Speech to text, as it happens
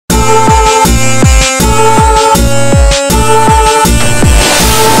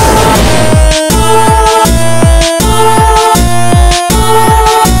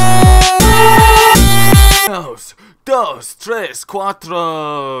Tres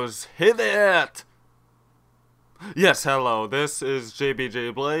Cuatros! Hit it! Yes, hello, this is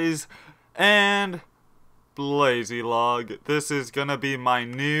JBJblaze and BlazieLog. This is gonna be my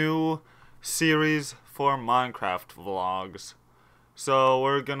new series for Minecraft vlogs. So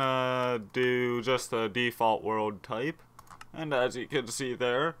we're gonna do just the default world type, and as you can see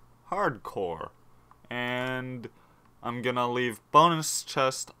there, hardcore. And I'm gonna leave bonus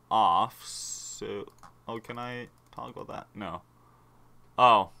chest off, so... Oh, can I toggle that? No.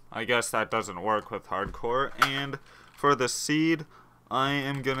 Oh, I guess that doesn't work with hardcore. And for the seed, I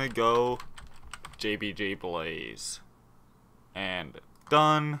am gonna go JBJblaze. And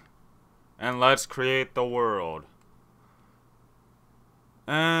done. And let's create the world.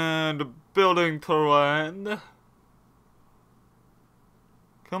 And building terrain.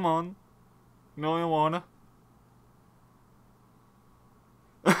 Come on. No, you wanna?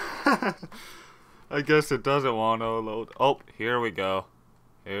 I guess it doesn't want to load. Oh, here we go.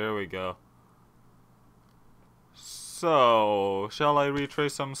 Here we go. So, shall I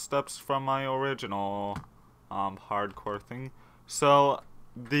retrace some steps from my original hardcore thing? So,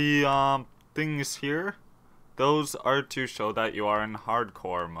 the things here, those are to show that you are in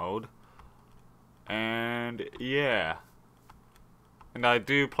hardcore mode. And yeah. And I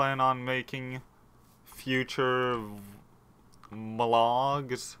do plan on making future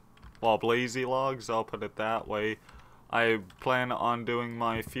vlogs. Well, BlazieLogs, I'll put it that way. I plan on doing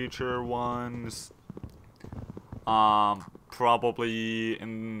my future ones, probably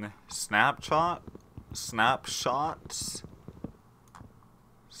in snapshots.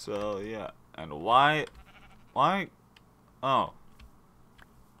 So yeah, and why? Oh,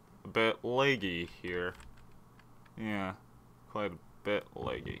 a bit laggy here. Yeah, quite a bit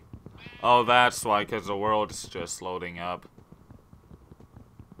laggy. Oh, that's why, 'cause the world's just loading up.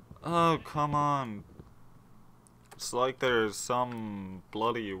 Oh, come on. It's like there's some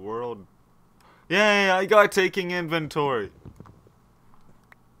bloody world. Yay, I got taking inventory.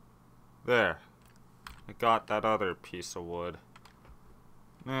 There. I got that other piece of wood.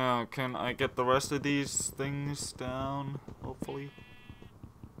 Now, can I get the rest of these things down, hopefully?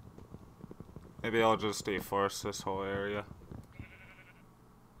 Maybe I'll just deforest this whole area.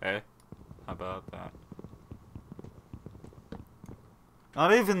 Hey, how about that?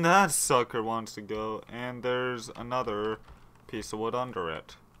 Not even that sucker wants to go, and there's another piece of wood under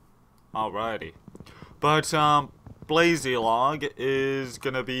it. Alrighty. But, BlazieLog is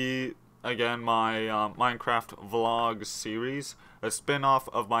gonna be, again, my Minecraft vlog series, a spin-off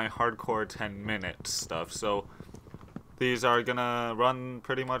of my hardcore 10-minute stuff. So, these are gonna run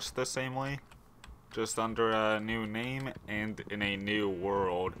pretty much the same way, just under a new name and in a new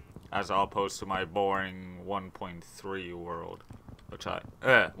world, as opposed to my boring 1.3 world. Which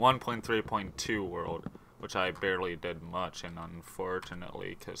 1.3.2 world, which I barely did much in,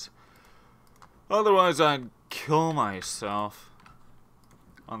 unfortunately, because otherwise I'd kill myself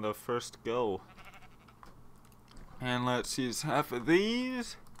on the first go. And let's use half of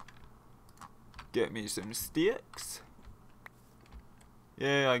these. Get me some sticks.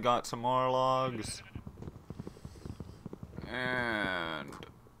 Yay, I got some more logs. And...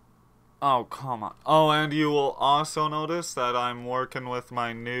 oh, come on. Oh, and you will also notice that I'm working with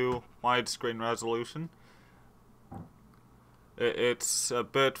my new widescreen resolution. It's a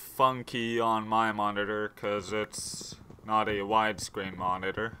bit funky on my monitor because it's not a widescreen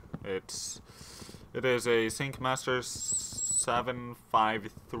monitor. It is a SyncMaster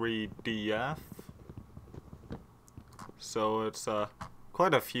 753DF. So it's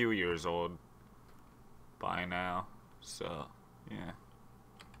quite a few years old by now. So, yeah.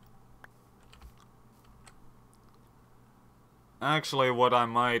 Actually, what I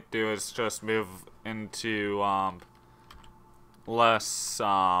might do is just move into less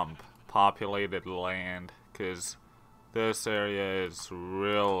populated land, because this area is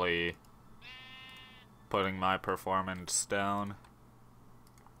really putting my performance down.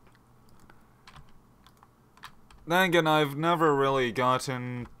 Then again, I've never really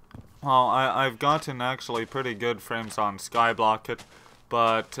gotten... well, I've gotten actually pretty good frames on Skyblock it,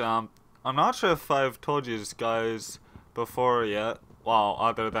 but I'm not sure if I've told you guys before yet, well,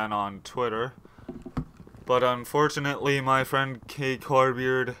 other than on Twitter, but unfortunately my friend K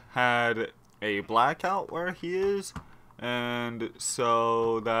Corbeard had a blackout where he is, and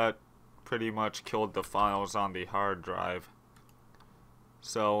so that pretty much killed the files on the hard drive.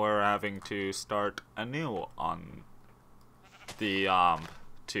 So we're having to start anew on the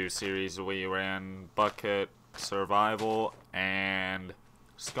 2 series we ran, Bucket Survival and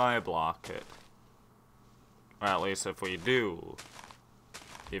Skyblock it. Or at least if we do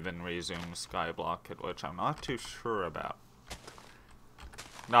even resume Skyblock it, which I'm not too sure about.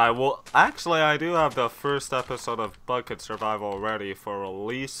 I do have the first episode of Bucket Survival ready for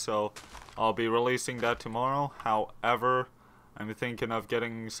release, so I'll be releasing that tomorrow. However, I'm thinking of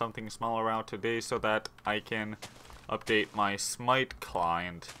getting something smaller out today so that I can update my Smite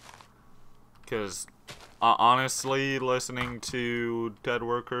client. Because, honestly, listening to Dead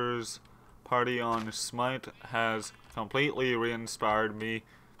Workers Party on Smite has completely re-inspired me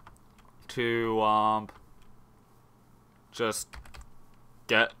to, just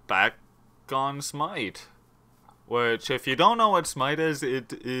get back on Smite. Which, if you don't know what Smite is,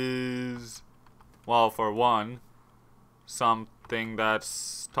 it is, well, for one, something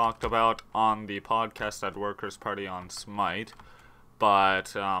that's talked about on the podcast at Workers Party on Smite,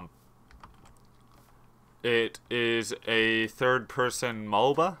 but it is a third-person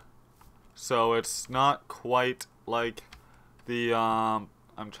MOBA, so it's not quite like the, I'm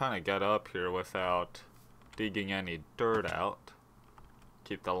trying to get up here without digging any dirt out.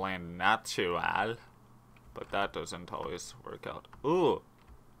 Keep the land natural, but that doesn't always work out. Ooh,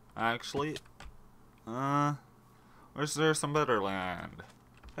 actually, where's there some better land?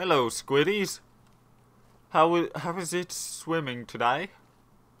 Hello, squiddies. How is it swimming today?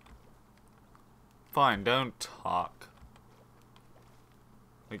 Fine, don't talk.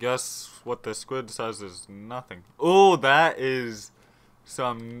 I guess what the squid says is nothing. Oh, that is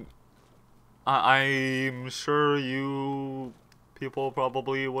some... I'm sure you people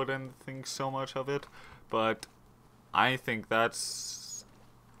probably wouldn't think so much of it, but I think that's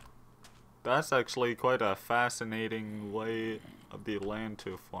actually quite a fascinating way of the land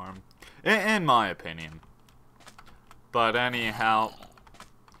to form, in my opinion. But anyhow,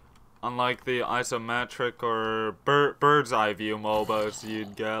 unlike the isometric or bird's eye view MOBAs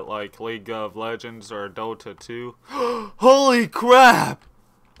you'd get like League of Legends or Dota 2. Holy crap!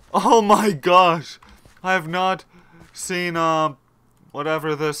 Oh my gosh! I have not seen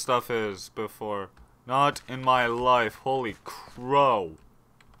whatever this stuff is before. Not in my life. Holy crow.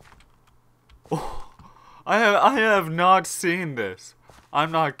 Oh, I have not seen this.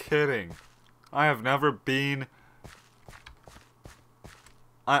 I'm not kidding. I have never been...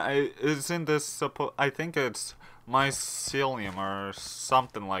 isn't this I think it's mycelium or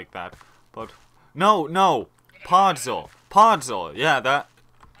something like that. But no, Podzol. Yeah, that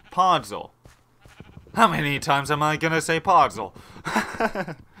Podzol. How many times am I gonna say Podzol?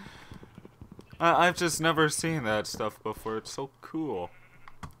 I've just never seen that stuff before. It's so cool.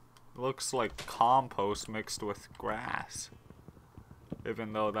 It looks like compost mixed with grass.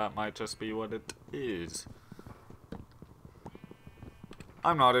 Even though that might just be what it is.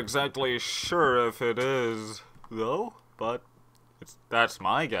 I'm not exactly sure if it is, though, but that's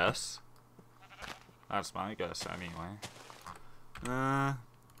my guess. That's my guess, anyway.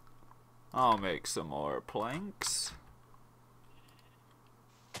 I'll make some more planks.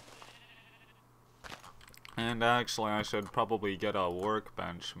 And actually, I should probably get a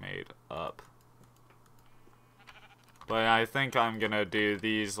workbench made up. But I think I'm gonna do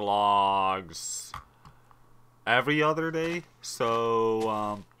these logs every other day,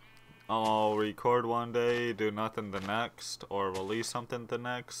 so I'll record one day, do nothing the next, or release something the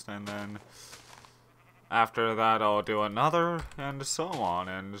next, and then after that I'll do another, and so on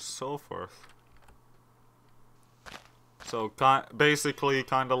and so forth. So basically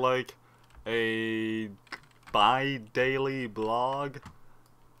kind of like a bi-daily blog,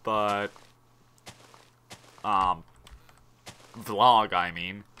 but vlog I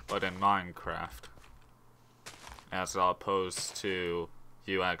mean, but in Minecraft. As opposed to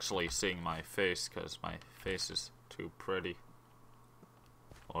you actually seeing my face, because my face is too pretty.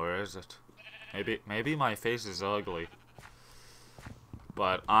 Or is it? Maybe my face is ugly.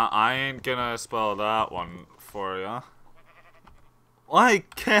 But I ain't gonna spell that one for ya. Why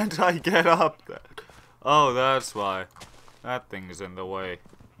can't I get up there? Oh, that's why. That thing's in the way.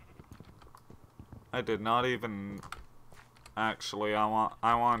 I did not even... Actually, I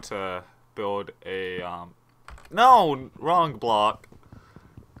want to build a, No! Wrong block.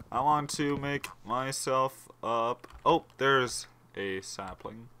 I want to make myself up... Oh, there's a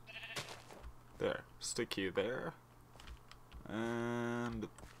sapling. There. Stick you there. And...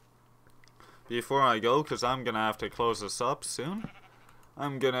 before I go, because I'm gonna have to close this up soon,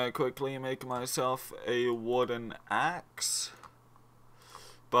 I'm gonna quickly make myself a wooden axe.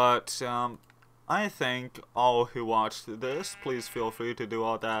 But, I think all who watched this, please feel free to do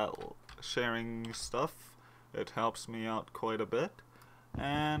all that sharing stuff. It helps me out quite a bit.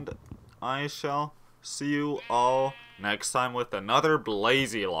 And I shall see you all next time with another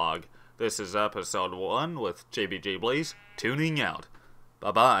BlazieLog. This is episode 1 with JBJblaze tuning out.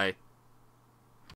 Bye-bye.